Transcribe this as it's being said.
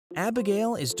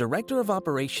Abigail is Director of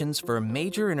Operations for a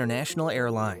major international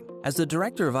airline. As the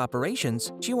Director of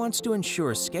Operations, she wants to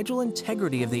ensure schedule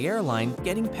integrity of the airline,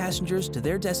 getting passengers to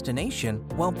their destination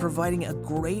while providing a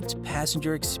great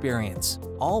passenger experience,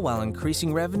 all while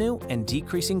increasing revenue and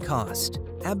decreasing cost.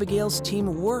 Abigail's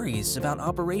team worries about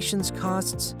operations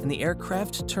costs and the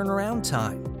aircraft turnaround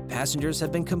time. Passengers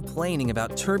have been complaining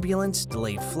about turbulence,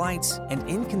 delayed flights, and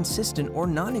inconsistent or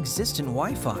non-existent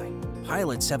Wi-Fi.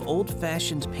 Pilots have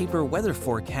old-fashioned paper weather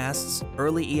forecasts,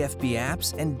 early EFB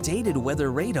apps, and dated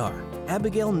weather radar.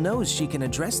 Abigail knows she can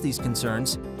address these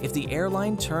concerns if the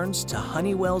airline turns to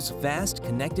Honeywell's vast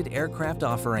connected aircraft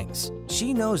offerings.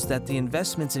 She knows that the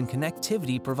investments in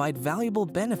connectivity provide valuable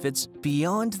benefits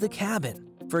beyond the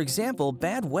cabin. For example,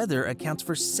 bad weather accounts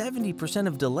for 70%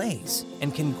 of delays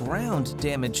and can ground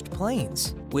damaged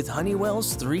planes. With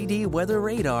Honeywell's 3D weather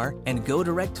radar and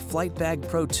GoDirect Flight Bag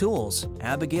Pro tools,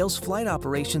 Abigail's flight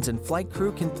operations and flight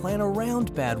crew can plan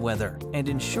around bad weather and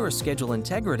ensure schedule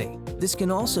integrity. This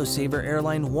can also save our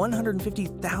airline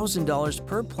 $150,000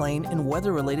 per plane in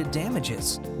weather-related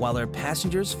damages, while our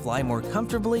passengers fly more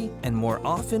comfortably and more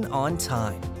often on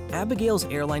time. Abigail's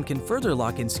airline can further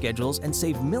lock in schedules and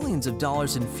save millions of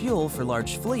dollars in fuel for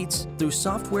large fleets through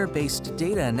software-based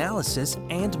data analysis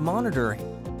and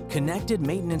monitoring. Connected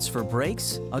maintenance for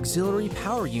brakes, auxiliary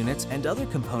power units, and other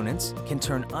components can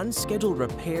turn unscheduled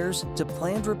repairs to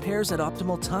planned repairs at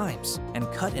optimal times and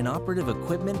cut inoperative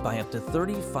equipment by up to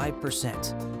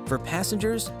 35%. For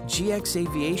passengers, GX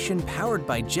Aviation powered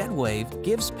by JetWave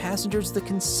gives passengers the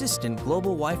consistent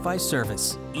global Wi-Fi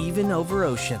service, even over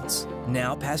oceans.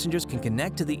 Now passengers can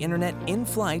connect to the internet in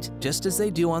flight just as they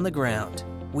do on the ground.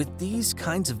 With these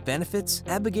kinds of benefits,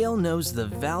 Abigail knows the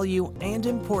value and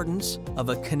importance of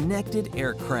a connected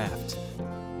aircraft.